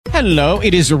Hello,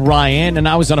 it is Ryan, and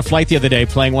I was on a flight the other day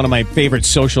playing one of my favorite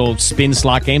social spin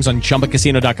slot games on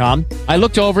ChumbaCasino.com. I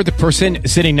looked over at the person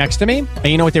sitting next to me, and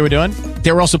you know what they were doing?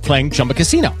 They were also playing Chumba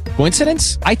Casino.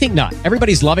 Coincidence? I think not.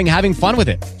 Everybody's loving having fun with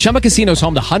it. Chumba Casino is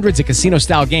home to hundreds of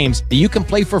casino-style games that you can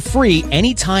play for free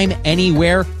anytime,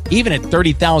 anywhere, even at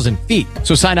 30,000 feet.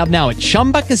 So sign up now at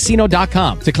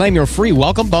ChumbaCasino.com to claim your free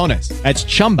welcome bonus. That's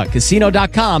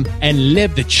ChumbaCasino.com and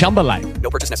live the Chumba life.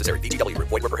 No purchase necessary. VGW.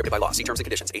 Void where prohibited by law. See terms and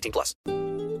conditions. 18+.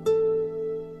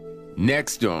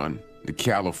 Next on The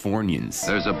Californians.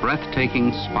 There's a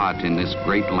breathtaking spot in this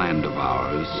great land of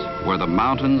ours where the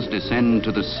mountains descend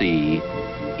to the sea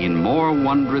in more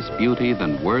wondrous beauty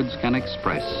than words can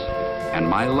express. And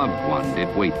my loved one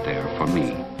did wait there for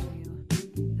me.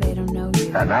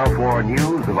 And now for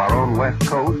news of our own West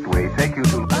Coast, we take you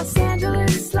to Los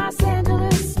Angeles, Los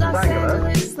Angeles, Los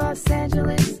Angeles, Los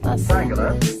Angeles, Los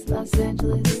Angeles, Los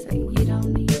Angeles. You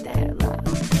don't need that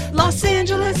love. Los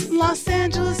Angeles, Los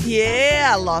Angeles.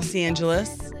 Yeah, Los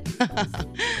Angeles.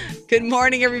 Good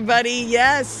morning, everybody.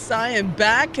 Yes, I am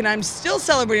back, and I'm still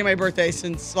celebrating my birthday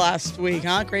since last week,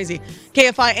 huh? Crazy.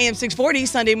 KFI AM 640,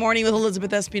 Sunday morning with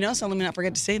Elizabeth Espinosa. Let me not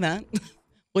forget to say that.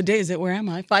 What day is it? Where am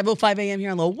I? 5:05 a.m.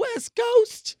 here on the West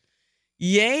Coast.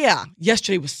 Yeah.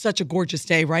 Yesterday was such a gorgeous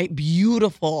day, right?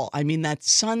 Beautiful. I mean, that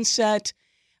sunset.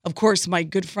 Of course, my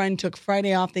good friend took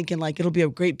Friday off thinking like it'll be a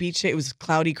great beach day. It was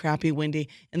cloudy, crappy, windy.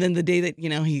 And then the day that,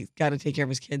 he got to take care of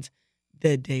his kids,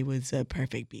 the day was a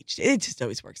perfect beach day. It just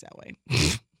always works that way.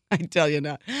 I tell you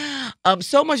not.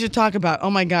 So much to talk about. Oh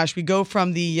my gosh. We go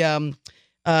from the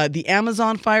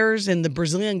Amazon fires and the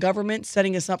Brazilian government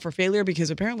setting us up for failure because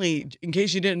apparently, in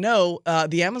case you didn't know,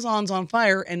 the Amazon's on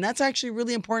fire, and that's actually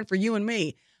really important for you and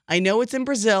me. I know it's in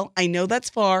Brazil. I know that's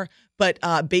far, but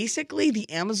basically the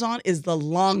Amazon is the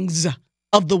lungs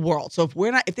of the world. So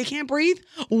if they can't breathe,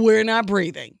 we're not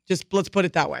breathing. Just let's put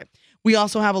it that way. We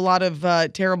also have a lot of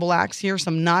terrible acts here,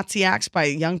 some Nazi acts by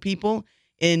young people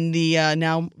in the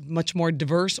now much more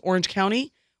diverse Orange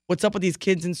County. What's up with these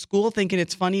kids in school thinking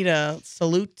it's funny to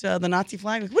salute the Nazi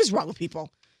flag? What is wrong with people?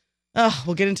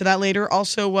 We'll get into that later.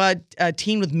 Also, a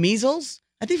teen with measles,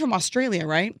 I think from Australia,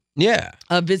 right? Yeah.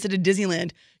 Visited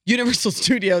Disneyland, Universal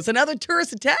Studios, and other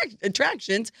tourist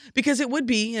attractions because it would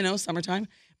be, summertime.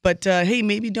 But hey,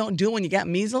 maybe don't do it when you got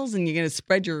measles and you're going to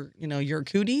spread your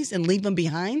cooties and leave them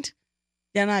behind.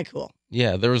 Yeah, not cool.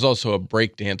 Yeah, there was also a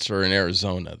break dancer in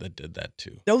Arizona that did that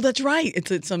too. Oh, that's right.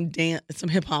 It's some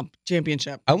hip hop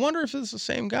championship. I wonder if it's the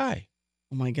same guy.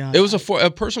 Oh my God! It was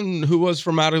a person who was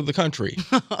from out of the country.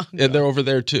 No. They're over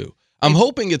there too. I'm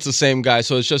hoping it's the same guy,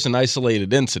 so it's just an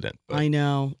isolated incident. But. I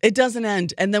know. It doesn't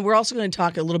end. And then we're also going to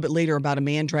talk a little bit later about a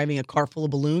man driving a car full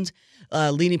of balloons,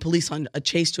 leading police on a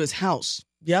chase to his house.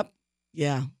 Yep.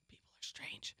 Yeah. People are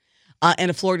strange. And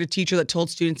a Florida teacher that told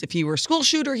students if he were a school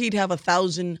shooter, he'd have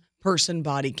 1,000-person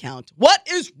body count. What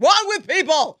is wrong with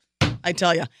people? I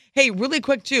tell you. Hey, really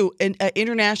quick, too,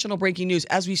 international breaking news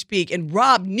as we speak. And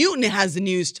Rob Newton has the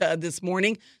news this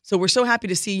morning. So we're so happy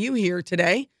to see you here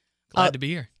today. Glad to be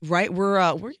here. Right.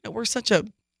 We're such a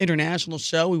international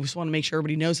show. We just want to make sure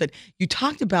everybody knows that you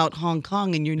talked about Hong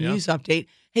Kong in your news update.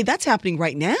 Hey, that's happening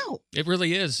right now. It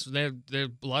really is. There a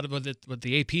lot of what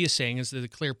the AP is saying is that the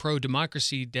clear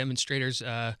pro-democracy demonstrators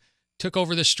took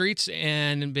over the streets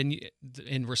and been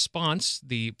in response,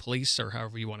 the police or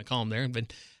however you want to call them there, have been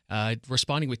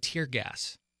responding with tear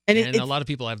gas. And a lot of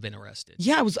people have been arrested.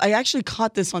 Yeah, I actually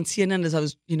caught this on CNN as I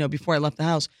was, before I left the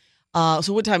house.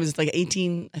 So what time is it? Like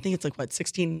 18, I think it's like what,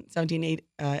 16, 17, 8,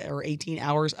 or 18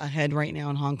 hours ahead right now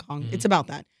in Hong Kong. Mm-hmm. It's about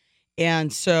that.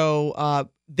 And so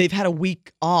they've had a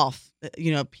week off,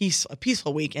 a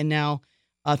peaceful week. And now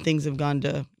things have gone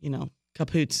to,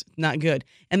 kaput, not good.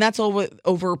 And that's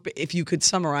over, if you could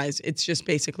summarize, it's just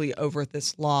basically over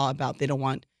this law about they don't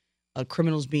want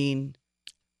criminals being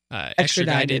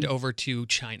extradited over to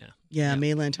China. Yeah,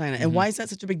 mainland China. And why is that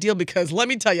such a big deal? Because let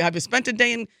me tell you, have you spent a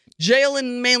day in jail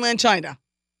in mainland China?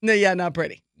 No, yeah, not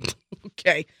pretty.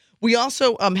 Okay. We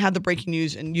also had the breaking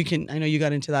news, and I know you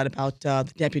got into that about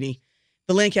the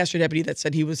Lancaster deputy that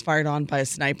said he was fired on by a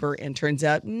sniper, and turns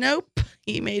out, nope,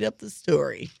 he made up the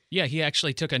story. Yeah, he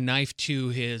actually took a knife to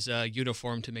his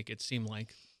uniform to make it seem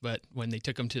like, but when they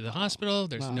took him to the hospital,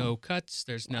 there's no cuts,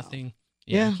 there's nothing.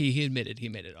 Yeah, he admitted he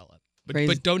made it all up,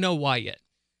 but don't know why yet.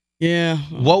 Yeah.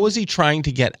 What was he trying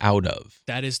to get out of?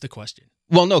 That is the question.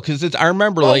 Well, no, because I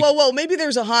remember whoa. Maybe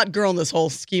there's a hot girl in this whole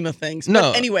scheme of things.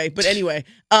 But anyway,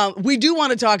 we do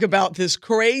want to talk about this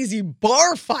crazy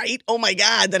bar fight. Oh my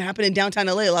God, that happened in downtown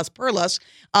LA, Las Perlas.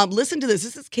 Listen to this.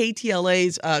 This is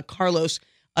KTLA's Carlos,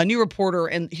 a new reporter,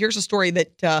 and here's a story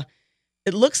that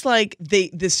it looks like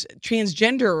this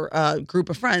transgender group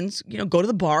of friends, go to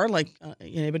the bar like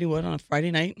anybody would on a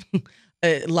Friday night.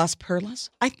 Las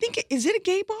Perlas. I think, is it a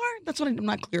gay bar? That's what I'm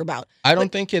not clear about. I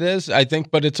don't think it is.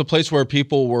 But it's a place where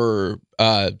people were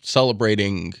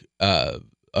celebrating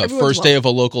first day of a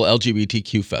local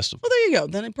LGBTQ festival. Well, there you go.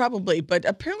 Then it probably, but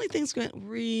apparently things went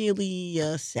really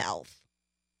south.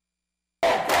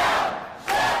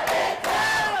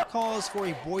 Calls for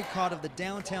a boycott of the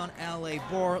downtown LA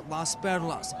bar Las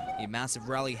Perlas. A massive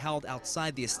rally held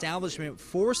outside the establishment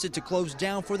forced it to close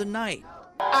down for the night.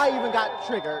 I even got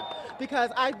triggered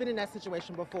because I've been in that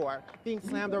situation before, being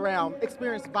slammed around,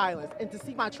 experienced violence, and to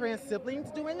see my trans siblings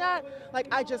doing that,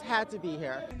 I just had to be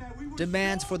here.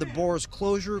 Demands for the bar's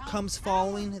closure comes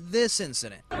following this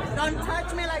incident. Don't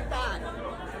touch me like that.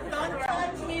 Don't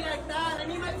touch me like that. I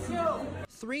need my shoe.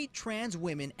 3 trans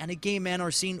women and a gay man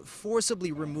are seen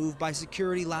forcibly removed by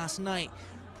security last night.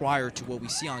 Prior to what we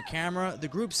see on camera, the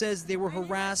group says they were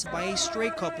harassed by a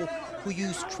straight couple who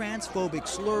used transphobic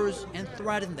slurs and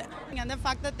threatened them. And the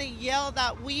fact that they yelled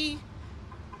that we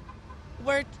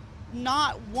were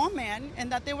not women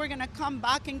and that they were going to come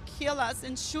back and kill us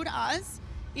and shoot us,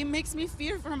 it makes me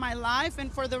fear for my life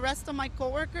and for the rest of my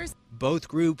coworkers. Both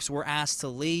groups were asked to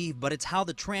leave, but it's how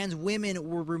the trans women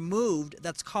were removed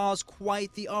that's caused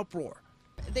quite the uproar.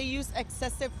 They used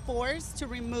excessive force to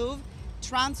remove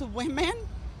trans women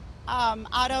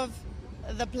out of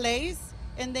the place,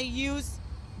 and they used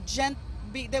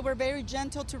they were very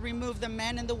gentle to remove the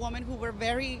men and the women who were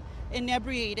very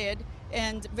inebriated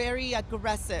and very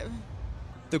aggressive.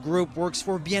 The group works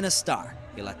for Bienestar,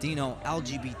 a Latino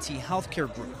LGBT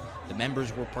healthcare group. The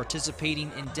members were participating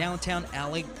in downtown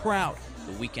LA Proud.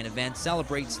 The weekend event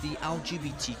celebrates the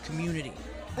LGBT community.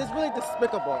 It's really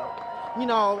despicable.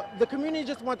 The community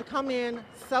just wants to come in,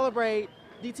 celebrate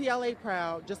DTLA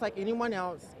Proud, just like anyone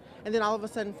else, and then all of a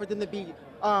sudden for them to be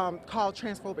called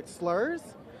transphobic slurs,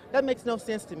 that makes no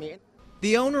sense to me.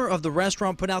 The owner of the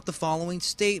restaurant put out the following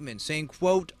statement saying,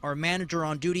 quote, "Our manager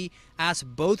on duty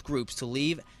asked both groups to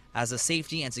leave as the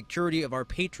safety and security of our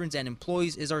patrons and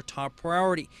employees is our top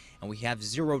priority, and we have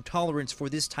zero tolerance for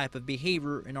this type of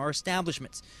behavior in our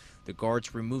establishments." The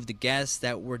guards removed the guests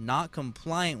that were not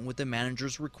compliant with the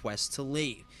manager's request to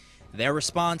leave. Their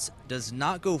response does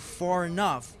not go far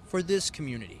enough for this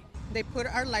community. They put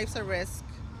our lives at risk.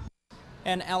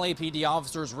 And LAPD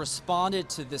officers responded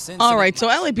to this incident. All right, so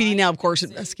LAPD now, of course,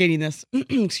 investigating this,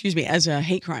 excuse me, as a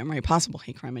hate crime, right? Possible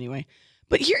hate crime anyway.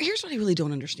 But here's what I really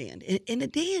don't understand. In a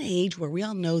day and age where we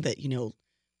all know that,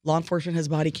 law enforcement has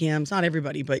body cams, not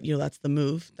everybody, but, that's the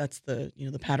move. That's the,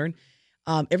 the pattern.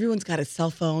 Everyone's got a cell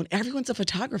phone. Everyone's a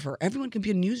photographer. Everyone can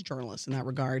be a news journalist in that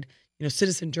regard,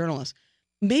 citizen journalist.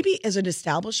 Maybe as an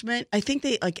establishment, I think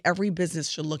every business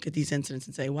should look at these incidents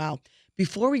and say, wow,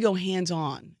 before we go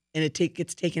hands-on and it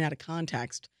gets taken out of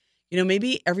context,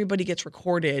 maybe everybody gets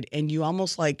recorded and you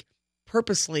almost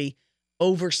purposely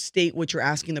overstate what you're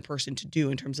asking the person to do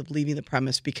in terms of leaving the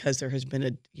premise because there has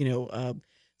been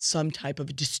some type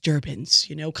of disturbance,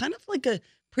 kind of like a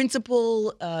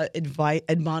principal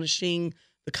admonishing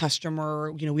the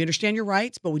customer, we understand your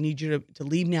rights, but we need you to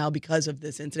leave now because of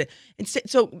this incident. And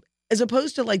so as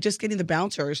opposed to just getting the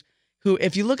bouncers who,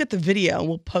 if you look at the video,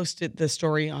 we'll post the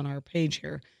story on our page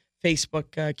here,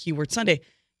 Facebook Keyword Sunday,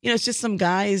 it's just some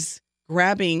guys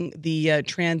grabbing the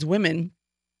trans women,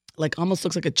 almost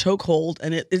looks like a chokehold,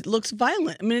 and it looks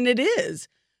violent. I mean, it is.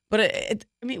 But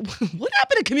what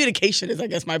happened to communication is, I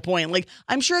guess, my point.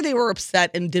 I'm sure they were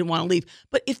upset and didn't want to leave.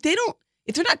 But if they're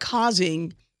not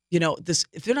causing,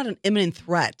 if they're not an imminent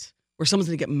threat where someone's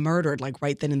going to get murdered,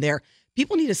 right then and there,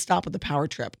 people need to stop at the power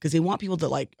trip because they want people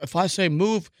to if I say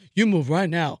move, you move right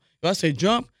now. If I say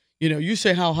jump, you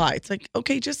say how high. It's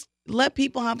okay, just let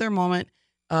people have their moment.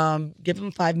 Give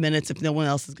them 5 minutes if no one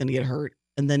else is going to get hurt.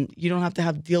 And then you don't have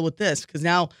to deal with this because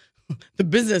now the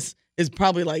business is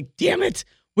probably damn it,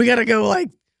 we got to go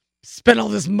spend all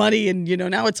this money. And,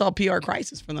 now it's all PR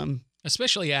crisis for them.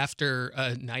 Especially after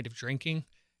a night of drinking.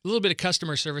 A little bit of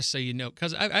customer service, so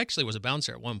because I actually was a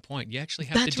bouncer at one point. You actually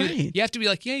have to do it. You have to be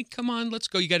hey, come on, let's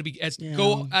go. You got to be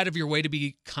go out of your way to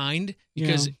be kind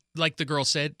because, like the girl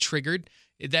said, triggered.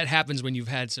 That happens when you've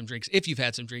had some drinks. If you've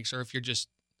had some drinks, or if you're just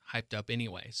hyped up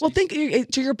anyway. So think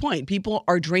to your point, people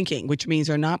are drinking, which means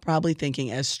they're not probably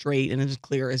thinking as straight and as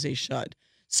clear as they should.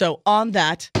 So on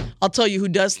that, I'll tell you who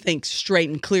does think straight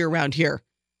and clear around here.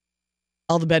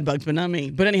 All the bed bugs, but not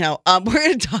me. But anyhow, we're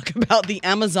going to talk about the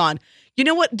Amazon. You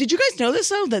know what? Did you guys know this,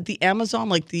 though, that the Amazon,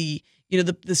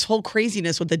 this whole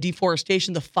craziness with the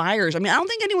deforestation, the fires. I mean, I don't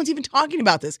think anyone's even talking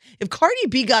about this. If Cardi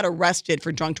B got arrested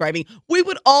for drunk driving, we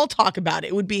would all talk about it.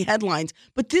 It would be headlines.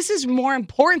 But this is more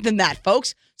important than that,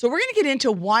 folks. So we're going to get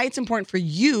into why it's important for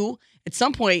you at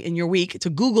some point in your week to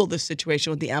Google this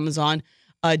situation with the Amazon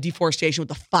deforestation, with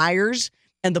the fires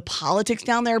and the politics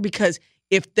down there, because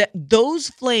if those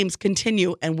flames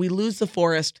continue and we lose the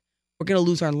forest, we're going to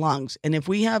lose our lungs. And if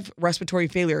we have respiratory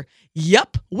failure,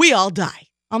 yep, we all die.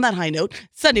 On that high note,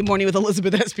 Sunday morning with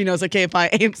Elizabeth Espinosa, KFI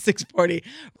AM 640.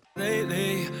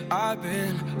 Lately, I've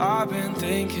been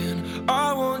thinking,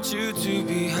 I want you to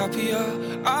be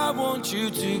happier. I want you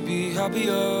to be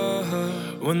happier.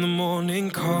 When the morning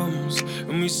comes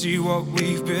and we see what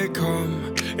we've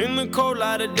become. In the cold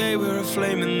light of day, we're a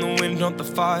flame in the wind, not the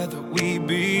fire that we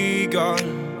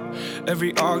begun.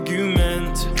 Every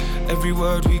argument, every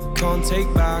word we can't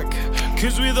take back.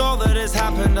 Cause with all that has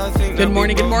happened, I think. Good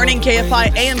morning,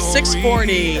 KFI AM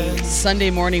 640.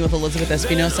 Sunday morning with Elizabeth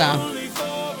Espinosa.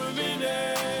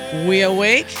 We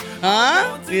awake?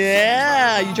 Huh?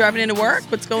 Yeah. You driving into work?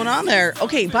 What's going on there?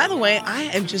 Okay, by the way, I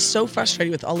am just so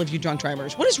frustrated with all of you drunk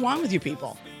drivers. What is wrong with you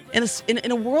people?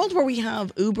 In a world where we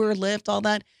have Uber, Lyft, all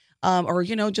that, or,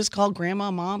 just call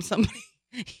grandma, mom, somebody,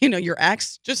 your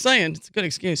ex, just saying, it's a good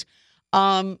excuse.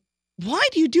 Why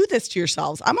do you do this to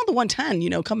yourselves? I'm on the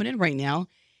 110, coming in right now.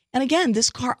 And again, this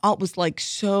car out was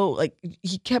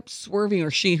he kept swerving,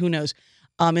 or she, who knows,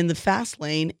 in the fast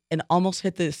lane and almost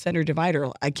hit the center divider.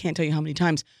 I can't tell you how many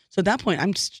times. So at that point,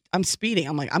 I'm speeding.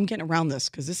 I'm like, I'm getting around this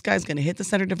because this guy's going to hit the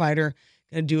center divider,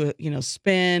 going to do a,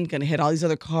 spin, going to hit all these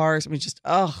other cars. I mean,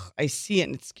 I see it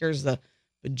and it scares the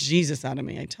bejesus out of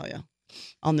me, I tell you.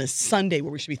 On this Sunday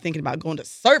where we should be thinking about going to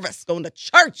service, going to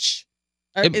church.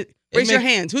 Raise your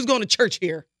hands. Who's going to church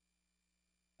here?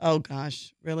 Oh,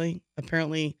 gosh. Really?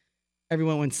 Apparently,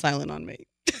 everyone went silent on me.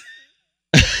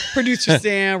 Producer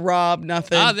Sam, Rob,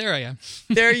 nothing. Ah, there I am.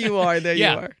 There you are. There you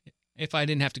are. If I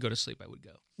didn't have to go to sleep, I would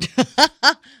go.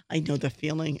 I know the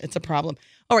feeling. It's a problem.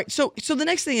 All right. So the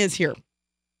next thing is here.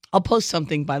 I'll post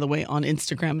something, by the way, on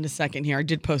Instagram in a second here. I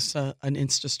did post an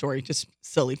Insta story, just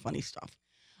silly, funny stuff.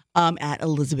 At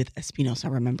Elizabeth Espinosa,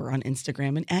 remember, on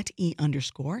Instagram, and at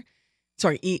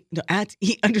at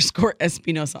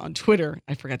E_Espinosa on Twitter.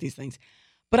 I forgot these things.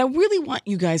 But I really want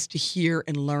you guys to hear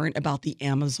and learn about the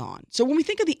Amazon. So when we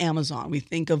think of the Amazon, we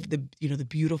think of the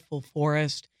beautiful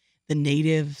forest, the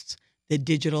natives, the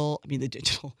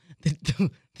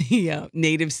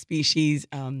native species,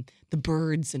 the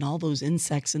birds and all those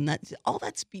insects, and all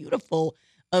that's beautiful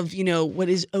of, what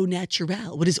is au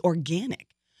naturel, what is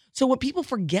organic. So what people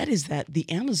forget is that the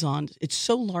Amazon, it's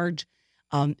so large,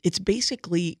 it's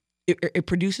basically, it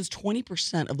produces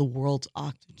 20% of the world's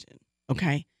oxygen,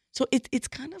 okay? So it's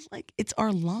kind of like it's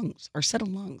our lungs, our set of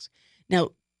lungs. Now,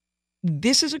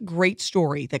 this is a great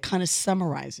story that kind of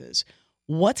summarizes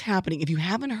what's happening. If you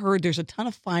haven't heard, there's a ton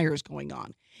of fires going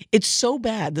on. It's so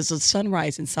bad. There's a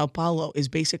sunrise in Sao Paulo is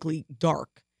basically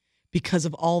dark because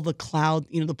of all the cloud,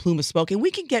 the plume of smoke. And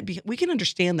we can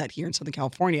understand that here in Southern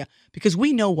California because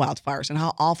we know wildfires and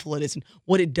how awful it is and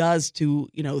what it does to,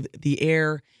 the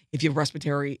air. If you have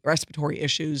respiratory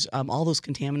issues, all those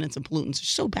contaminants and pollutants are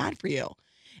so bad for you.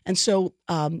 And so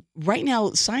right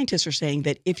now, scientists are saying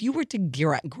that if you were to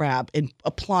grab and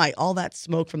apply all that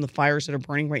smoke from the fires that are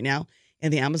burning right now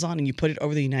in the Amazon and you put it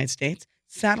over the United States,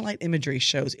 satellite imagery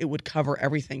shows it would cover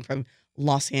everything from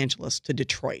Los Angeles to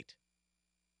Detroit.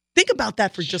 Think about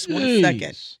that for just 1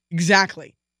 second.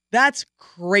 Exactly. That's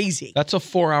crazy. That's a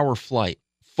 4-hour flight.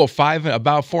 About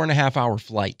 4.5-hour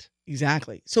flight.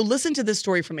 Exactly. So listen to this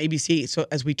story from ABC. So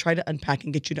as we try to unpack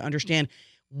and get you to understand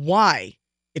why,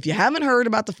 if you haven't heard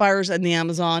about the fires in the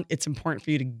Amazon, it's important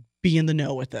for you to be in the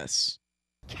know with this.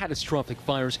 Catastrophic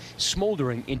fires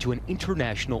smoldering into an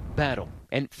international battle.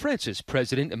 And France's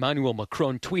President Emmanuel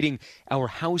Macron tweeting, "Our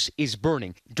house is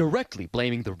burning," directly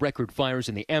blaming the record fires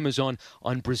in the Amazon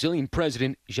on Brazilian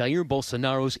President Jair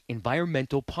Bolsonaro's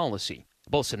environmental policy.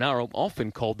 Bolsonaro,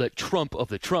 often called the Trump of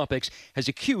the tropics, has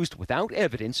accused, without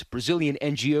evidence, Brazilian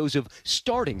NGOs of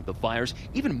starting the fires,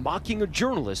 even mocking a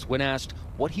journalist when asked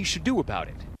what he should do about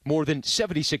it. More than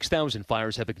 76,000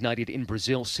 fires have ignited in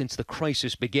Brazil since the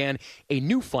crisis began, a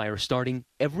new fire starting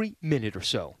every minute or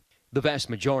so. The vast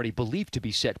majority believed to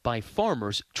be set by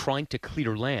farmers trying to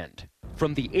clear land.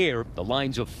 From the air, the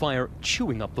lines of fire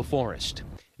chewing up the forest.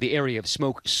 The area of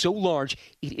smoke so large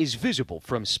it is visible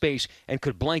from space and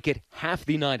could blanket half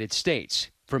the United States,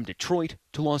 from Detroit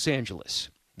to Los Angeles.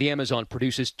 The Amazon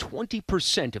produces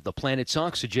 20% of the planet's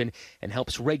oxygen and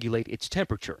helps regulate its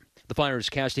temperature. The fire is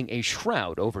casting a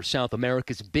shroud over South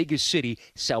America's biggest city,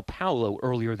 Sao Paulo,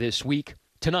 earlier this week.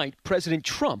 Tonight, President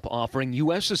Trump offering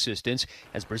U.S. assistance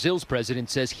as Brazil's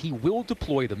president says he will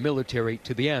deploy the military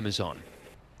to the Amazon.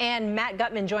 And Matt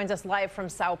Gutman joins us live from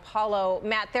Sao Paulo.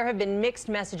 Matt, there have been mixed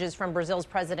messages from Brazil's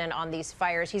president on these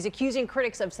fires. He's accusing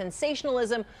critics of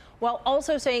sensationalism while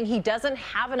also saying he doesn't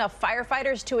have enough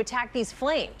firefighters to attack these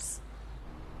flames.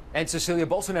 And Cecilia,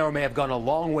 Bolsonaro may have gone a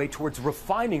long way towards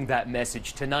refining that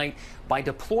message tonight by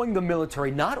deploying the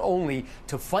military not only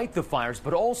to fight the fires,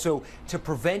 but also to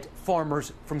prevent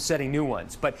farmers from setting new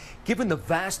ones. But given the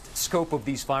vast scope of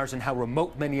these fires and how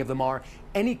remote many of them are,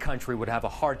 any country would have a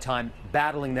hard time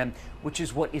battling them, which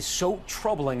is what is so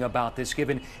troubling about this,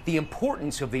 given the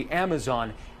importance of the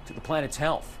Amazon to the planet's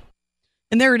health.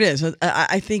 And there it is.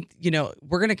 I think,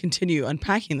 we're going to continue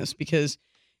unpacking this because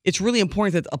it's really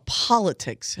important that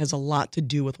politics has a lot to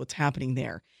do with what's happening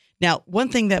there. Now, one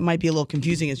thing that might be a little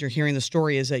confusing as you're hearing the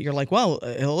story is that you're like, well,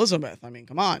 Elizabeth, I mean,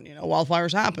 come on,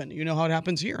 wildfires happen. You know how it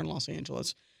happens here in Los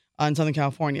Angeles, in Southern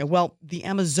California. Well, the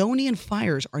Amazonian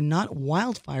fires are not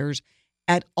wildfires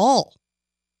at all.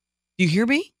 Do you hear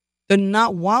me? They're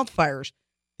not wildfires.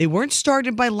 They weren't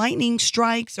started by lightning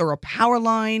strikes or a power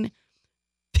line.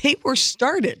 They were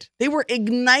started. They were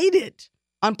ignited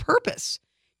on purpose.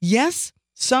 Yes,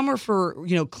 some are for,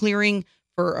 clearing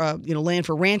for, land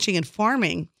for ranching and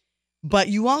farming. But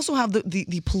you also have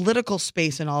the political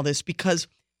space in all this because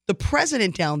the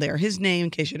president down there, his name,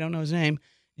 in case you don't know his name,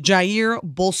 Jair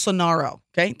Bolsonaro.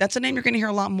 Okay. That's a name you're going to hear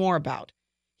a lot more about.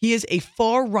 He is a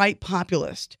far right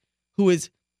populist who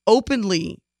is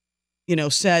openly,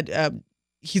 said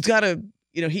he's got a,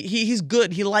 he's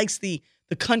good. He likes the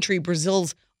country,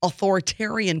 Brazil's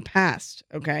authoritarian past.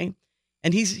 Okay.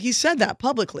 And he said that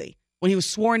publicly when he was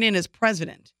sworn in as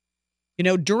president.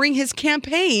 During his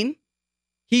campaign,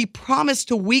 he promised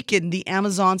to weaken the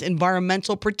Amazon's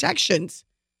environmental protections.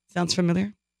 Sounds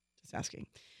familiar? Just asking.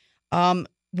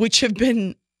 Which have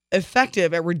been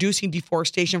effective at reducing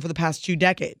deforestation for the past 2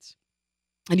 decades.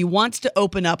 And he wants to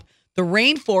open up the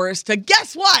rainforest to,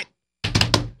 guess what?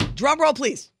 Drum roll,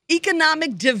 please.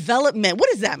 Economic development. What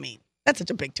does that mean? That's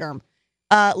such a big term.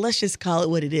 Let's just call it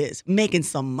what it is. Making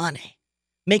some money.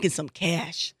 Making some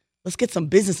cash. Let's get some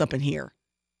business up in here.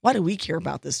 Why do we care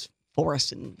about this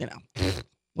forest and,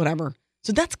 whatever?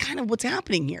 So that's kind of what's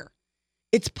happening here.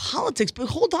 It's politics, but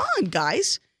hold on,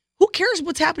 guys. Who cares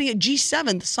what's happening at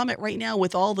G7, the summit right now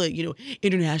with all the,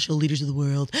 international leaders of the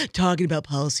world talking about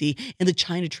policy and the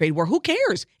China trade war? Who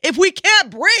cares if we can't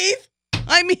breathe?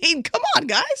 I mean, come on,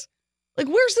 guys. Like,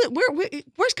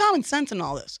 where's common sense in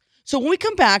all this? So when we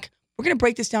come back, we're going to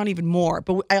break this down even more.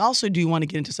 But I also do want to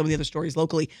get into some of the other stories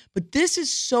locally. But this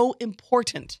is so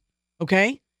important,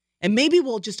 okay? And maybe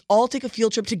we'll just all take a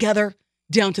field trip together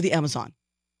down to the Amazon.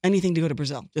 Anything to go to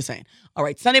Brazil, just saying. All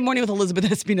right, Sunday Morning with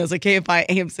Elizabeth Espinosa, KFI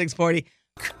AM 640.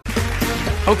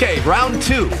 Okay, round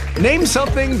 2. Name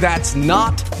something that's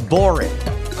not boring.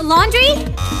 A laundry?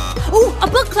 Ooh, a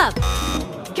book club.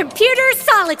 Computer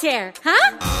solitaire,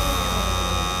 huh?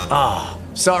 Ah,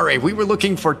 sorry, we were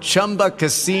looking for Chumba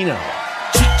Casino.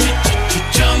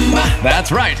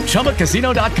 That's right,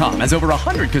 ChumbaCasino.com has over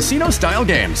 100 casino-style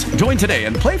games. Join today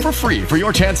and play for free for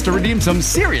your chance to redeem some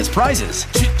serious prizes.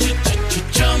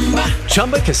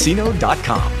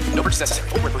 ChumbaCasino.com. No purchase necessary.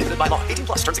 Void where prohibited by law. 18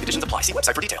 plus terms and conditions apply. See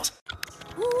website for details.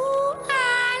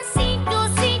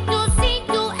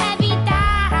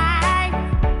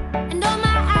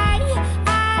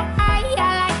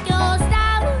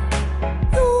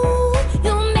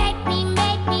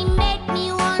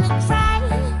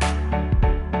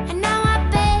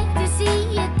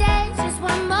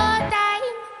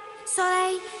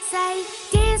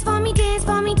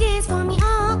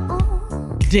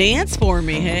 Dance for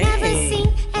me, hey.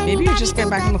 Maybe you just got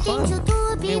back from the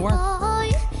club. May work.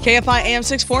 KFI AM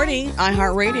 640,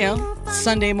 iHeartRadio,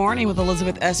 Sunday Morning with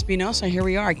Elizabeth Espinosa. Here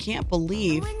we are. I can't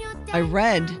believe I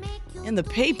read in the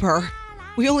paper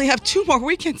we only have 2 more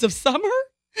weekends of summer.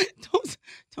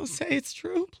 Don't say it's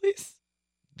true, please.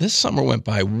 This summer went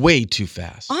by way too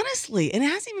fast. Honestly, and it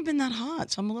hasn't even been that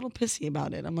hot, so I'm a little pissy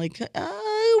about it. I'm like,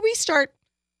 restart,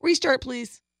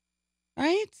 please.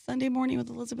 Right? Sunday Morning with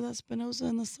Elizabeth Espinosa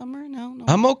in the summer? No.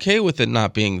 I'm okay with it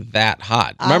not being that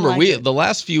hot. Remember, the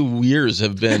last few years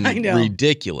have been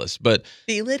ridiculous, but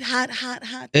feel it hot.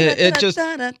 It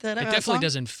definitely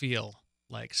doesn't feel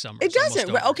like summer. It doesn't.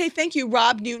 Okay, thank you,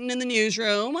 Rob Newton in the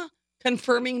newsroom,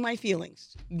 confirming my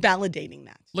feelings, validating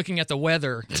that. Looking at the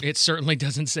weather, it certainly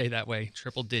doesn't say that way.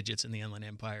 Triple digits in the Inland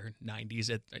Empire, 80s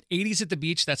at the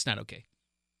beach. That's not okay.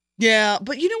 Yeah,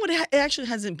 but you know what? It actually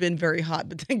hasn't been very hot.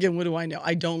 But then again, what do I know?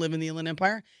 I don't live in the Inland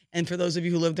Empire. And for those of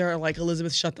you who live there, are like,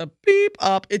 Elizabeth, shut the beep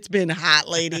up. It's been hot,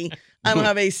 lady. I don't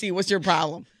have AC. What's your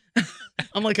problem?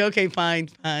 I'm like, okay, fine.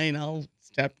 I'll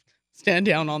stand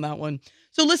down on that one.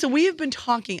 So listen, we have been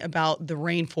talking about the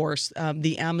rainforest,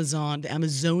 the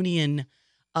Amazonian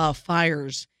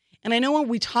fires. And I know when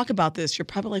we talk about this, you're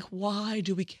probably like, why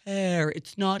do we care?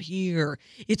 It's not here.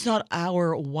 It's not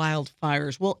our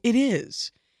wildfires. Well, it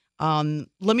is.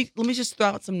 Let me just throw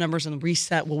out some numbers and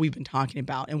reset what we've been talking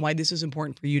about and why this is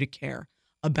important for you to care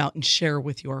about and share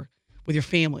with your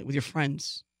family, with your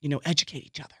friends, educate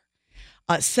each other.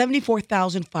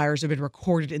 74,000 fires have been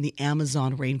recorded in the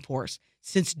Amazon rainforest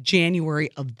since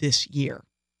January of this year.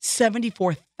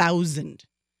 74,000.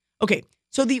 Okay,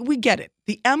 so we get it.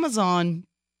 The Amazon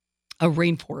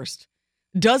rainforest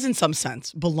does in some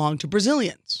sense belong to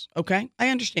Brazilians, okay? I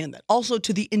understand that. Also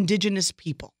to the indigenous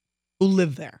people who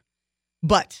live there.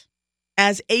 But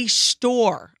as a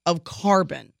store of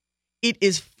carbon, it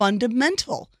is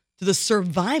fundamental to the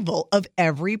survival of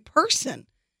every person.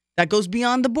 That goes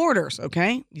beyond the borders,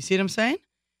 okay? You see what I'm saying?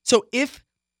 So if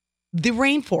the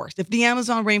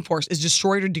Amazon rainforest is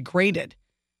destroyed or degraded,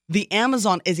 the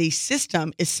Amazon as a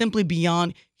system is simply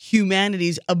beyond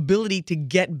humanity's ability to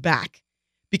get back.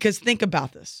 Because think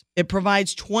about this. It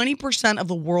provides 20% of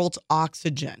the world's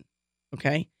oxygen,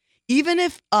 okay? Even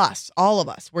if all of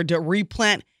us, were to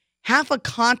replant half a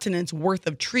continent's worth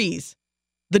of trees,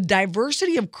 the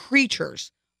diversity of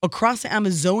creatures across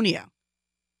Amazonia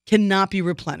cannot be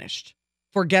replenished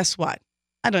for guess what?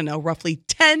 I don't know, roughly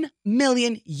 10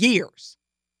 million years.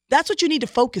 That's what you need to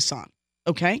focus on,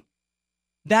 okay?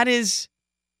 That is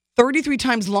 33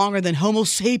 times longer than Homo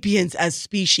sapiens as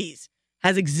species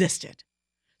has existed.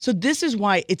 So this is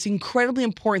why it's incredibly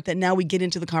important that now we get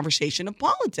into the conversation of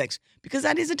politics, because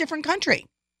that is a different country,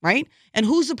 right? And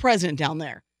who's the president down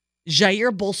there? Jair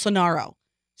Bolsonaro.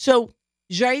 So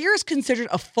Jair is considered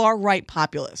a far-right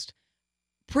populist.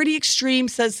 Pretty extreme,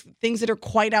 says things that are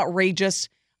quite outrageous.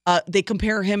 They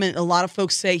compare him, and a lot of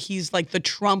folks say he's like the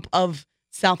Trump of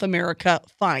South America.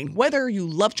 Fine. Whether you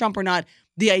love Trump or not,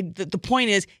 the point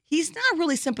is he's not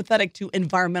really sympathetic to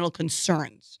environmental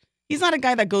concerns. He's not a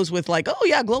guy that goes with like, oh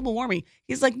yeah, global warming.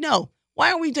 He's like, no, why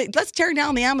aren't we? Let's tear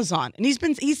down the Amazon. And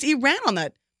he ran on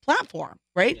that platform,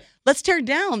 right? Yeah. Let's tear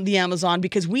down the Amazon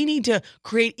because we need to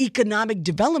create economic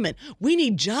development. We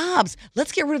need jobs.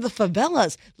 Let's get rid of the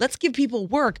favelas. Let's give people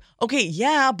work. Okay,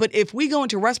 yeah, but if we go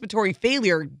into respiratory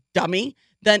failure, dummy,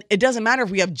 then it doesn't matter if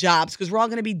we have jobs because we're all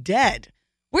going to be dead.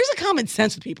 Where's the common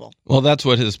sense with people? Well, that's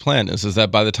what his plan is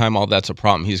that by the time all that's a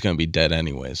problem, he's going to be dead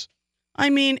anyways. I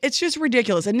mean, it's just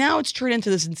ridiculous. And now it's turned into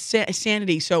this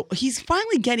insanity. So he's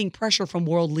finally getting pressure from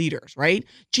world leaders, right?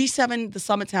 G7, the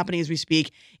summit's happening as we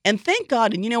speak. And thank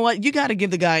God, and you know what? You got to give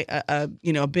the guy a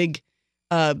big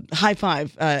high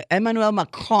five. Emmanuel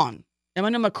Macron.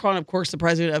 Emmanuel Macron, of course, the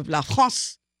president of La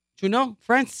France.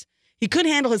 France. He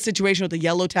couldn't handle his situation with the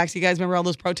yellow taxi. You guys remember all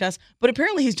those protests? But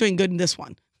apparently he's doing good in this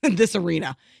one, in this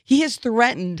arena. He has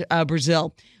threatened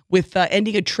Brazil with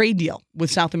ending a trade deal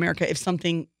with South America if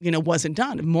something, wasn't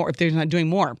done, if they're not doing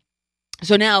more.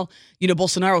 So now,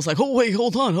 Bolsonaro's like, oh, wait,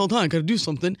 hold on, got to do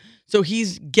something. So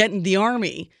he's getting the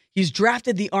army. He's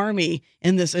drafted the army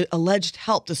in this alleged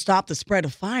help to stop the spread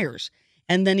of fires.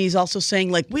 And then he's also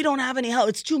saying, like, we don't have any help.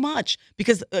 It's too much.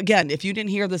 Because, again, if you didn't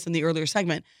hear this in the earlier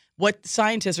segment, what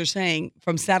scientists are saying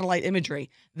from satellite imagery,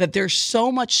 that there's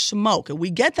so much smoke. And we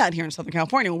get that here in Southern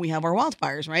California when we have our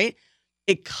wildfires, right?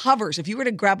 It covers, if you were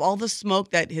to grab all the smoke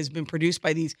that has been produced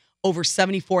by these over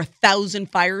 74,000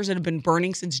 fires that have been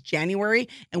burning since January,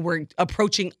 and we're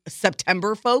approaching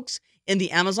September, folks, in the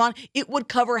Amazon, it would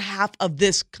cover half of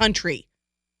this country.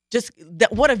 Just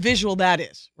that, what a visual that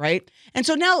is, right? And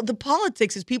so now the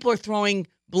politics is people are throwing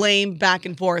blame back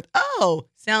and forth. Oh,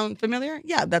 sound familiar?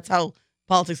 Yeah, that's how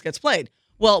politics gets played.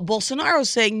 Well, Bolsonaro's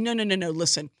saying, no,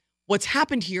 listen. What's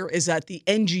happened here is that the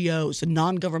NGOs, the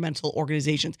non-governmental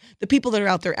organizations, the people that are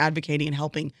out there advocating and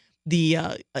helping the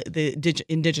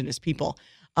indigenous people,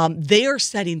 they are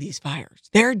setting these fires.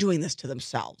 They're doing this to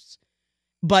themselves.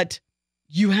 But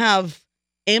you have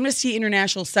Amnesty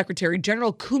International Secretary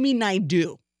General Kumi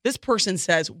Naidoo. This person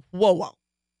says, whoa,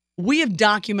 we have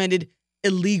documented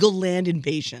illegal land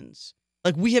invasions.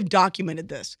 Like, we have documented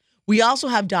this. We also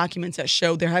have documents that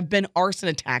show there have been arson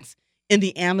attacks in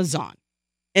the Amazon.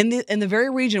 In the very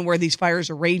region where these fires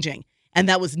are raging, and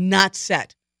that was not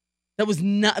set. That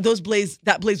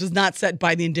blaze was not set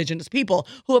by the indigenous people,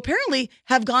 who apparently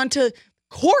have gone to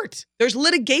court. There's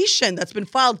litigation that's been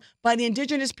filed by the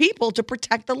indigenous people to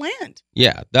protect the land.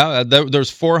 Yeah, there's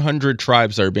 400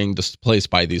 tribes that are being displaced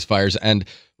by these fires, and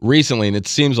recently, and it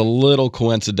seems a little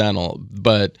coincidental,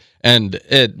 and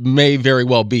it may very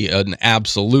well be an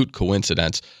absolute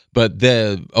coincidence, but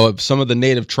some of the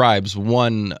native tribes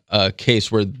won a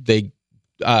case where they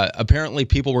apparently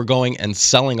people were going and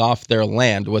selling off their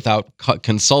land without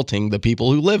consulting the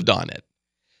people who lived on it.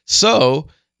 So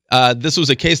this was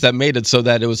a case that made it so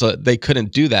that it was they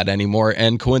couldn't do that anymore.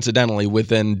 And coincidentally,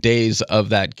 within days of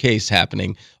that case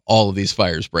happening, all of these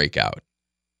fires break out.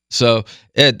 So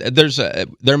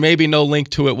there may be no link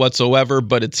to it whatsoever,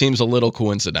 but it seems a little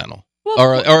coincidental,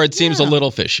 or it seems a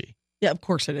little fishy. Yeah, of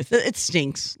course it is. It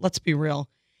stinks. Let's be real.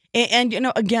 And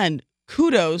again,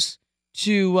 kudos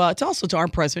to our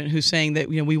president, who's saying that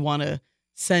we want to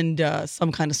send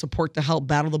some kind of support to help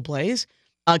battle the blaze.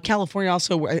 California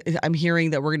also, I'm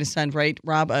hearing that we're going to send, right,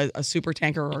 Rob, a super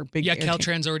tanker or big. Yeah,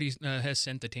 Caltrans already has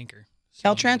sent the tanker. So.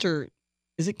 Caltrans or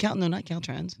is it Cal? No, not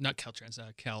Caltrans. Not Caltrans.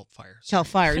 Cal Fire. Cal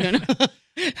Fire. No.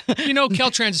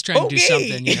 Caltrans is trying to do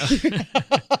something.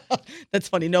 That's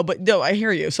funny. No, I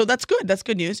hear you. So that's good. That's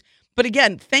good news. But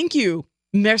again, thank you,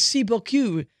 merci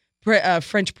beaucoup,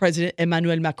 French President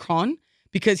Emmanuel Macron,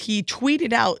 because he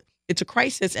tweeted out it's a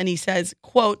crisis, and he says,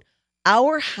 "quote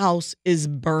Our house is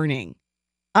burning.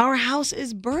 Our house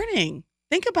is burning."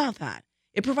 Think about that.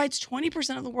 It provides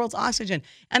 20% of the world's oxygen.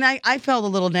 And I felt a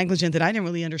little negligent that I didn't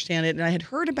really understand it. And I had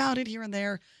heard about it here and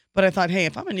there. But I thought, hey,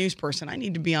 if I'm a news person, I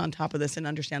need to be on top of this and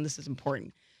understand this is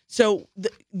important. So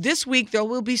this week, there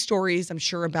will be stories, I'm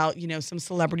sure, about, some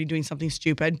celebrity doing something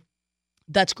stupid.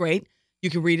 That's great. You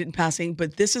can read it in passing.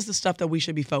 But this is the stuff that we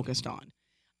should be focused on.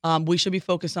 We should be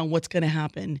focused on what's going to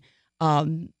happen.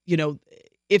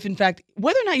 If in fact,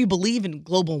 whether or not you believe in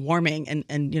global warming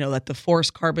and that the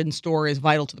forest carbon store is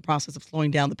vital to the process of slowing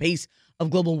down the pace of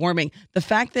global warming, the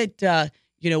fact that,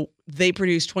 they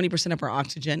produce 20% of our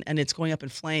oxygen and it's going up in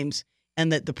flames,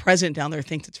 and that the president down there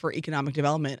thinks it's for economic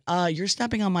development, you're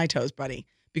stepping on my toes, buddy,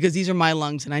 because these are my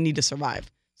lungs and I need to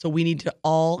survive. So we need to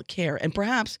all care. And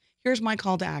perhaps here's my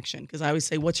call to action, because I always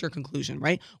say, what's your conclusion,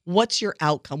 right? What's your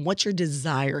outcome? What's your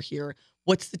desire here?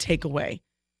 What's the takeaway?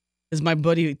 As my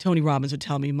buddy Tony Robbins would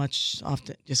tell me much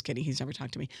often. Just kidding. He's never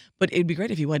talked to me. But it'd be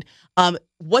great if he would.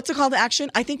 What's a call to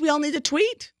action? I think we all need to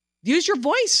tweet. Use your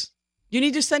voice. You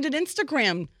need to send an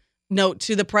Instagram note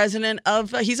to the president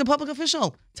he's a public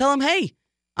official. Tell him, hey,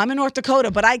 I'm in North Dakota,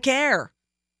 but I care.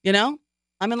 I'm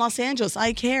in Los Angeles.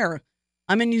 I care.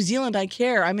 I'm in New Zealand. I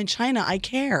care. I'm in China. I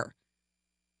care.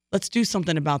 Let's do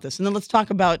something about this. And then let's talk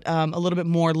about a little bit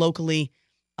more locally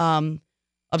of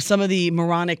some of the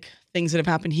moronic things that have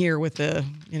happened here with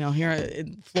here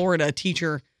in Florida, a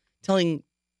teacher telling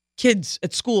kids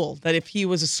at school that if he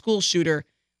was a school shooter,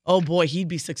 oh boy, he'd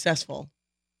be successful.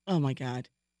 Oh my God.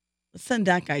 Let's send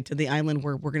that guy to the island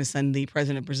where we're going to send the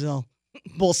president of Brazil,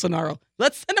 Bolsonaro.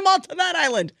 Let's send him all to that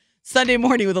island. Sunday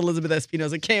morning with Elizabeth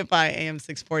Espinosa, KFI AM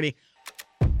 640.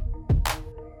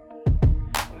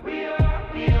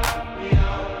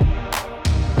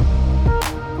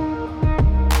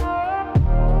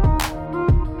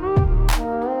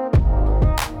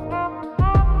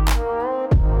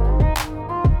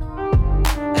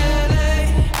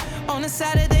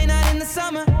 Saturday night in the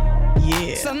summer.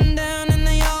 Yeah. Sundown and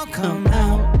they all come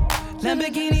out.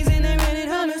 Lamborghinis and they rented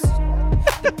Hummers.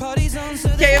 The party's on, so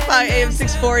KFI AM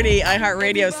 640,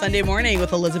 iHeartRadio, Sunday morning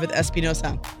with Elizabeth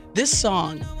Espinosa. This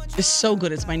song is so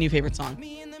good. It's my new favorite song.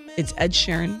 It's Ed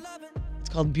Sheeran. It's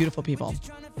called Beautiful People.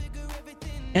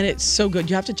 And it's so good.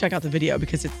 You have to check out the video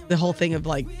because it's the whole thing of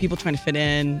people trying to fit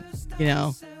in,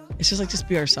 It's just just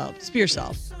be yourself. Just be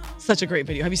yourself. Such a great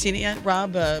video. Have you seen it yet,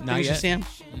 Rob? Not yet. Sam?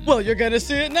 Well, you're going to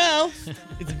see it now.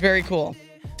 It's very cool.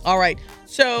 All right.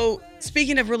 So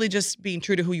speaking of really just being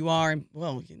true to who you are, and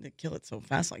well, you can kill it so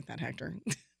fast like that, Hector.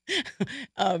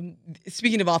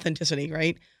 Speaking of authenticity,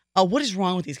 right? What is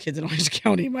wrong with these kids in Orange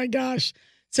County? My gosh.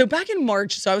 So back in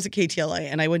March, I was at KTLA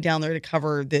and I went down there to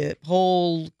cover the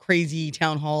whole crazy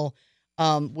town hall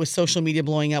with social media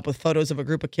blowing up with photos of a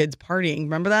group of kids partying.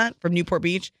 Remember that? From Newport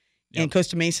Beach and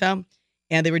Costa Mesa.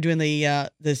 And they were doing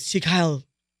the Sieg Heil,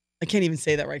 I can't even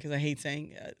say that right because I hate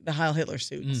saying the Heil Hitler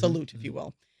salute, if you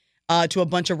will, to a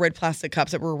bunch of red plastic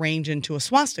cups that were arranged into a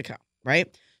swastika,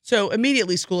 right? So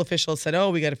immediately school officials said, oh,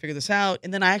 we got to figure this out.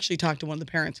 And then I actually talked to one of the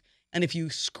parents. And if you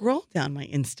scroll down my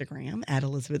Instagram, at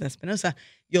Elizabeth Espinosa,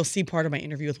 you'll see part of my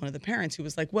interview with one of the parents who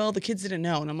was like, well, the kids didn't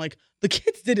know. And I'm like, the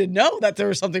kids didn't know that there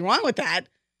was something wrong with that?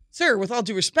 Sir, with all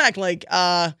due respect,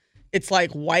 it's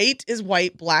white is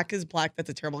white, black is black. That's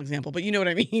a terrible example, but you know what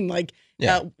I mean?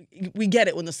 We get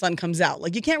it when the sun comes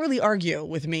out. You can't really argue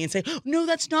with me and say, no,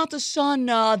 that's not the sun.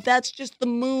 That's just the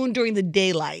moon during the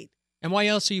daylight. And why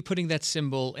else are you putting that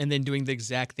symbol and then doing the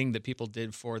exact thing that people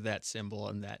did for that symbol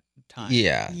in that time?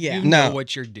 Yeah. You know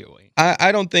what you're doing.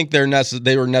 I don't think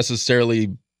they were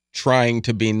necessarily trying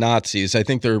to be Nazis. I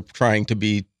think they're trying to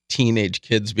be teenage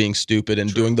kids being stupid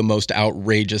and doing the most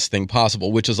outrageous thing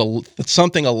possible, which is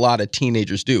something a lot of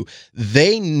teenagers do.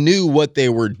 They knew what they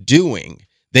were doing.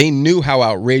 They knew how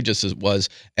outrageous it was,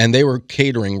 and they were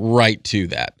catering right to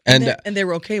that. And they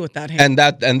were okay with that. And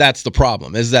that's the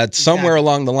problem, is that somewhere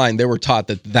along the line they were taught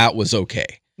that was okay.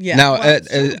 Yeah. Now,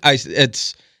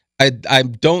 I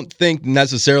don't think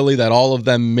necessarily that all of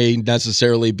them may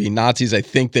necessarily be Nazis. I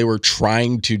think they were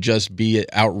trying to just be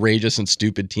outrageous and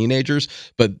stupid teenagers,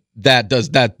 but that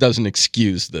doesn't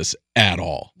excuse this at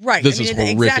all. Right. This is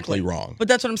horrifically exactly wrong. But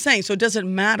that's what I'm saying. So it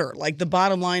doesn't matter. Like, the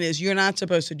bottom line is you're not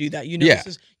supposed to do that. You know, Yeah.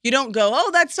 you don't go,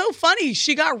 oh, that's so funny.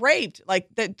 She got raped. Like,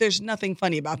 there's nothing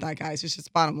funny about that, guys. It's just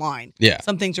the bottom line. Yeah.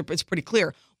 Some things it's pretty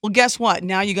clear. Well, guess what?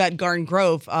 Now you got Garden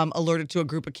Grove alerted to a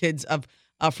group of kids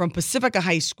from Pacifica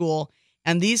High School.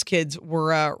 And these kids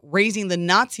were raising the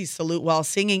Nazi salute while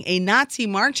singing a Nazi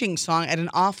marching song at an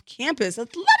off-campus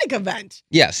athletic event.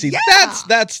 Yeah, see,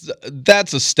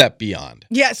 that's a step beyond.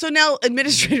 Yeah, so now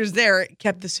administrators there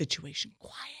kept the situation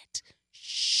quiet.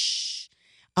 Shh.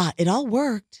 It all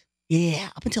worked. Yeah,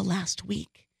 up until last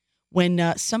week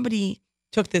when somebody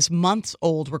took this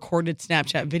months-old recorded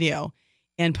Snapchat video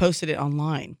and posted it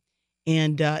online.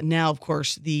 And now, of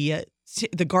course, the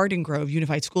Garden Grove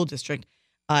Unified School District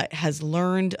has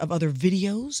learned of other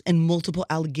videos and multiple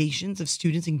allegations of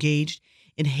students engaged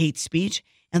in hate speech,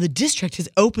 and the district has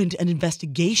opened an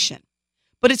investigation.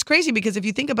 But it's crazy because if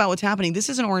you think about what's happening, this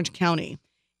is in Orange County,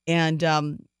 and,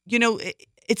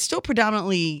 it's still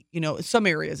predominantly, some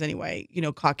areas anyway,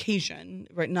 Caucasian,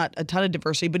 right? Not a ton of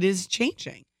diversity, but it is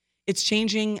changing. It's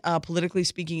changing politically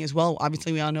speaking as well.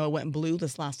 Obviously, we all know it went blue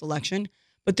this last election,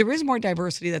 but there is more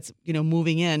diversity that's,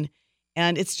 moving in.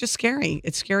 And it's just scary.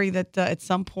 It's scary that at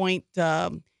some point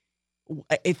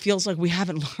it feels like we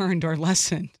haven't learned our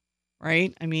lesson,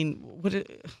 right? I mean,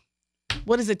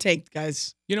 what does it take,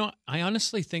 guys? I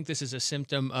honestly think this is a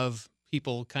symptom of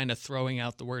people kind of throwing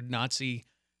out the word Nazi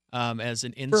as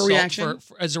an insult,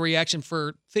 as a reaction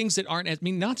for things that aren't. I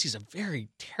mean, Nazi's that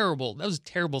was a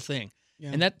terrible thing,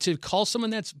 and that to call someone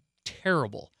that's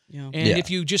terrible. Yeah. And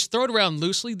if you just throw it around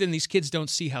loosely, then these kids don't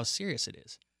see how serious it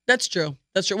is. That's true.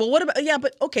 Well, what about,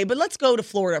 but let's go to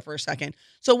Florida for a second.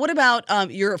 So what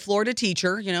about, you're a Florida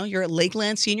teacher, you're at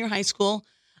Lakeland Senior High School,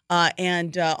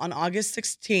 and on August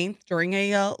 16th, during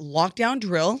a lockdown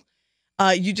drill,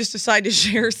 you just decide to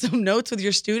share some notes with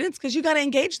your students because you got to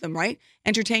engage them, right?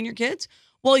 Entertain your kids.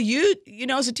 Well, you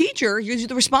as a teacher, you do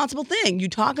the responsible thing. You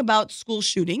talk about school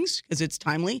shootings because it's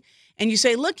timely, and you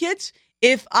say, look, kids,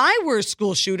 if I were a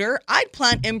school shooter, I'd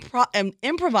plant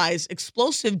improvised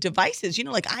explosive devices,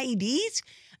 like IEDs,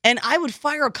 and I would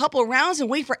fire a couple of rounds and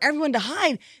wait for everyone to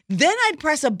hide. Then I'd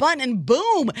press a button and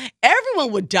boom,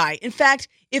 everyone would die. In fact,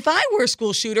 if I were a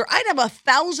school shooter, I'd have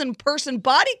 1,000-person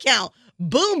body count.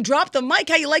 Boom, drop the mic.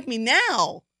 How you like me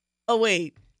now? Oh,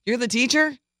 wait, you're the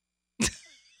teacher?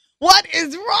 What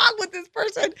is wrong with this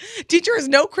person? Teacher has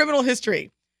no criminal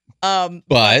history.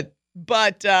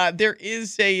 But there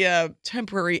is a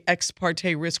temporary ex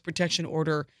parte risk protection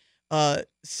order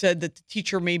said that the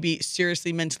teacher may be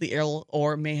seriously mentally ill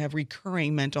or may have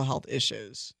recurring mental health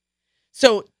issues.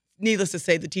 So needless to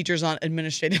say, the teacher's on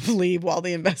administrative leave while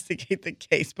they investigate the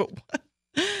case. But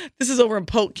this is over in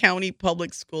Polk County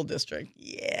Public School District.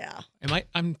 Yeah.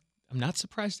 I'm not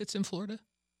surprised it's in Florida.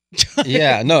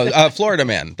 Yeah, no, Florida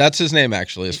Man. That's his name,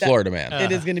 actually, is Florida Man.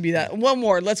 It is going to be that. One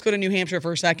more. Let's go to New Hampshire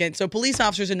for a second. So police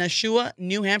officers in Nashua,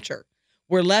 New Hampshire,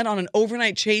 were led on an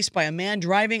overnight chase by a man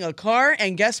driving a car,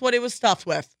 and guess what it was stuffed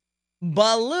with?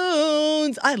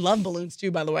 Balloons. I love balloons,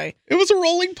 too, by the way. It was a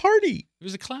rolling party. It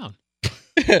was a clown.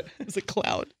 It was a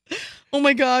clown. Oh,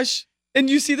 my gosh. And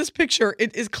you see this picture.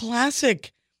 It is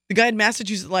classic. The guy had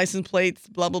Massachusetts license plates,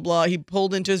 blah, blah, blah. He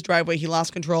pulled into his driveway. He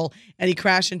lost control, and he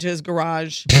crashed into his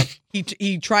garage.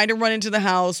 He tried to run into the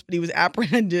house, but he was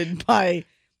apprehended by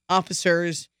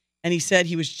officers, and he said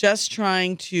he was just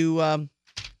trying to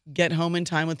get home in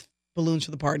time with balloons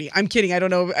for the party. I'm kidding. I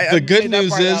don't know. The good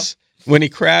news is when he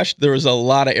crashed, there was a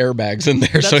lot of airbags in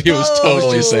there, so he was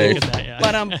totally safe.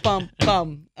 But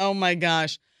oh, my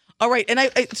gosh. All right, and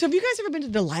so have you guys ever been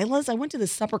to Delilah's? I went to the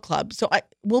supper club. So I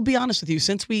will be honest with you.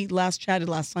 Since we last chatted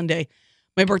last Sunday,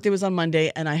 my birthday was on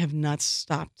Monday, and I have not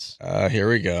stopped. Here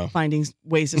we go. Finding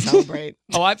ways to celebrate.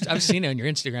 I've seen it on your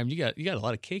Instagram. You got a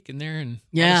lot of cake in there and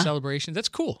a lot of celebrations. That's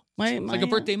cool. It's like a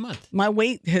birthday month. My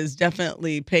weight has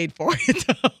definitely paid for it.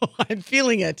 I'm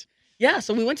feeling it. Yeah.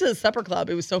 So we went to the supper club.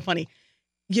 It was so funny.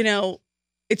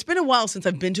 It's been a while since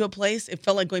I've been to a place. It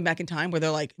felt like going back in time where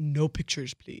they're like, no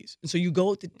pictures, please. And so you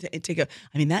go to take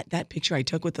that picture I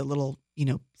took with the little,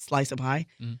 slice of pie,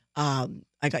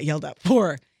 I got yelled at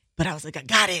for, but I was like, I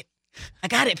got it. I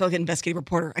got it. I feel like an investigative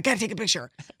reporter. I got to take a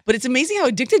picture. But it's amazing how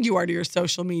addicted you are to your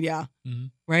social media,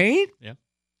 right? Yeah.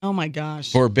 Oh my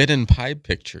gosh. Forbidden pie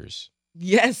pictures.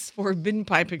 Yes, forbidden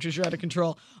pie pictures. You're out of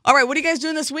control. All right, what are you guys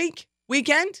doing this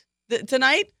weekend,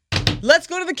 tonight? Let's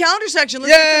go to the calendar section.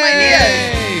 Let's get some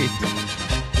ideas.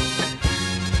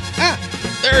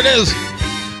 There it is.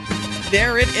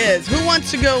 There it is. Who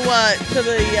wants to go to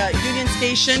the Union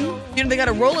Station? You know, they got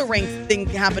a roller rink thing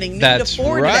happening. That's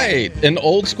right. An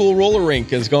old school roller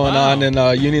rink is going on in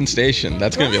Union Station.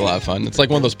 That's going to be a lot of fun. It's like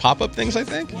one of those pop-up things, I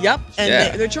think. Yep.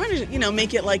 And they're trying to,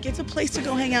 make it like it's a place to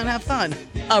go hang out and have fun.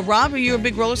 Rob, are you a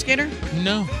big roller skater?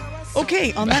 No.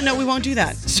 Okay, on that note, we won't do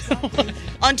that. So,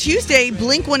 on Tuesday,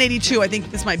 Blink 182. I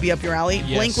think this might be up your alley.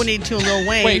 Yes. Blink 182 and Lil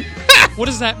Wayne. Wait, what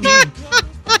does that mean?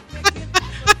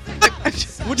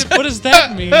 What does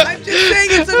that mean? I'm just saying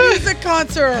it's a music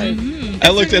concert. I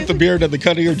looked at the beard and the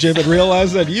cut of your jib and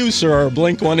realized that you, sir, are a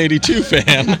Blink 182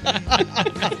 fan.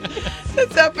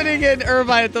 It's happening in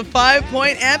Irvine at the 5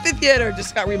 Point Amphitheater.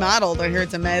 Just got remodeled. I hear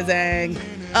it's amazing.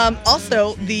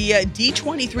 Also, the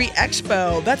D23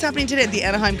 Expo. That's happening today at the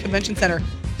Anaheim Convention Center.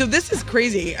 So this is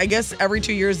crazy. I guess every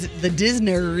 2 years, the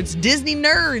Disney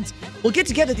nerds will get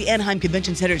together at the Anaheim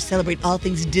Convention Center to celebrate all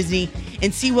things Disney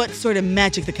and see what sort of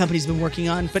magic the company's been working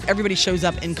on. But everybody shows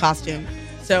up in costume.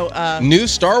 So new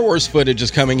Star Wars footage is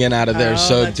coming in out of there,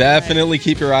 so definitely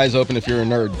keep your eyes open if you're a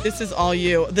nerd. This is all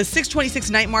you. The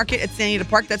 626 Night Market at San Diego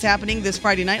Park, that's happening this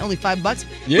Friday night, only $5.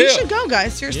 Yeah. We should go,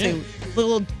 guys. Seriously. Yeah.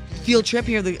 Little field trip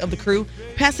here of the crew.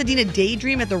 Pasadena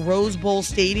Daydream at the Rose Bowl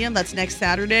Stadium. That's next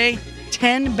Saturday.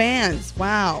 10 bands.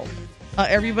 Wow.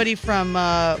 Everybody from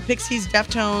Pixies,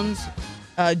 Deftones,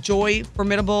 Joy,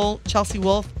 Formidable, Chelsea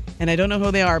Wolf, and I don't know who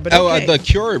they are, but okay. The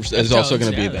Cure is also going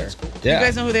to be there. Cool. Yeah. You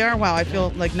guys know who they are? Wow, I feel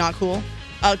like not cool.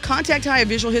 Contact High, a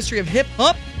visual history of hip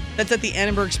hop. That's at the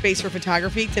Annenberg Space for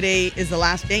Photography. Today is the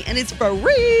last day, and it's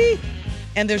free.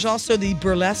 And there's also the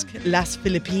Burlesque Las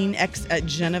Philippines X at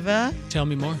Geneva. Tell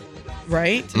me more.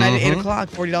 Right? Tonight at 8 o'clock,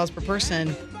 $40 per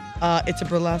person. It's a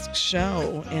burlesque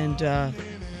show, and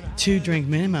 2-drink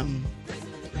minimum.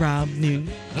 Rob Newton.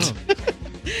 Oh.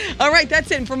 All right,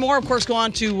 that's it. And for more, of course, go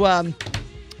on to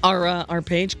our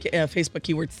page, Facebook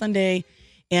Keyword Sunday,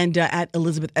 and at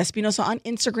Elizabeth Espinosa on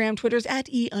Instagram. Twitter's at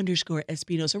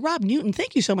 @E_Espinosa. Rob Newton,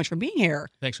 thank you so much for being here.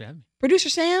 Thanks for having me. Producer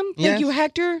Sam, thank Yes. you,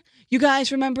 Hector. You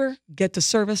guys, remember, get to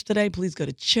service today. Please go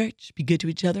to church. Be good to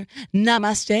each other.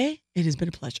 Namaste. It has been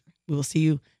a pleasure. We will see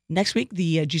you next week.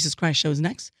 The Jesus Christ Show is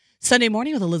next. Sunday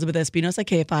morning with Elizabeth Espinosa,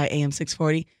 KFI AM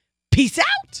 640. Peace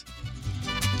out.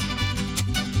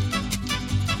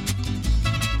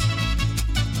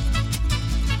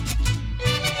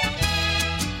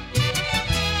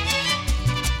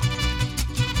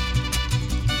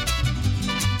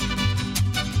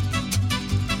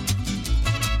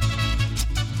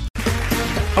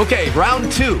 Okay,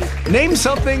 round 2. Name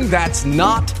something that's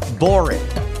not boring.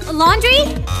 A laundry?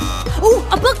 Ooh,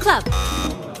 a book club.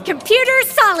 Computer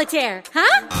solitaire,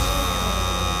 huh?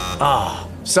 Ah,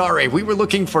 sorry, we were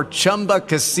looking for Chumba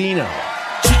Casino.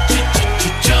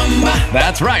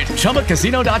 That's right.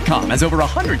 ChumbaCasino.com has over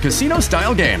 100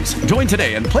 casino-style games. Join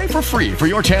today and play for free for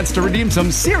your chance to redeem some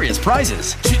serious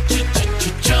prizes.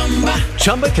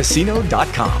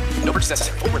 ChumbaCasino.com. No purchase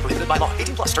necessary. Void where prohibited by law.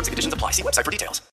 18+ terms and conditions apply. See website for details.